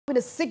In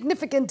a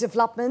significant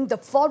development, the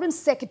Foreign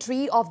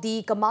Secretary of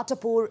the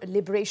Kamatapur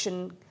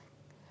Liberation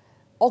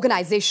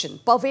Organization,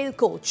 Pavel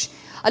Koch,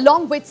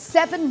 along with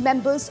 7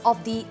 members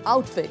of the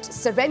outfit,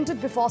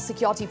 surrendered before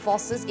security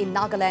forces in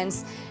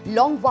Nagaland's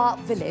Longwa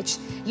village,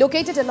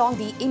 located along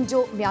the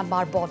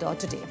Indo-Myanmar border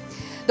today.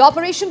 The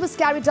operation was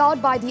carried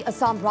out by the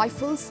Assam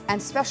Rifles and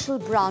Special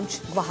Branch,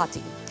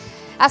 Guwahati.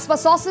 As per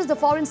sources, the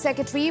Foreign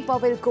Secretary,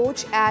 Pavel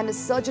Koch, and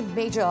Sergeant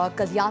Major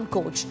Kalyan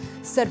Koch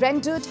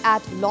surrendered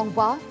at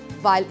Longwa,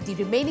 while the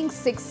remaining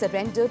 6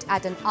 surrendered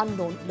at an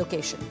unknown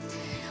location.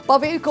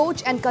 Pavel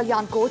Koch and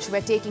Kalyan Koch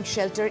were taking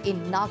shelter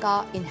in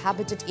Naga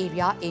inhabited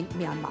area in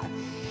Myanmar.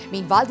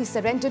 Meanwhile, the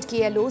surrendered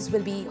KLOs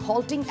will be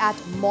halting at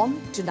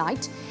Mom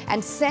tonight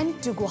and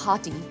sent to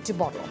Guwahati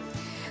tomorrow.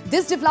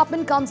 This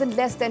development comes in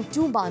less than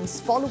 2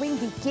 months following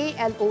the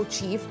KLO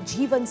chief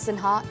Jeevan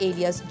Sinha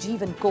alias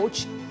Jeevan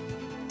Koch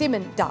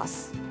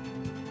𝗡𝗢𝗙𝗓𝗓,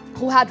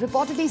 who had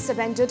reportedly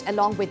surrendered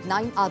along with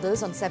 9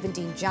 others on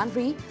 17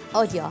 January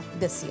earlier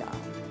this year.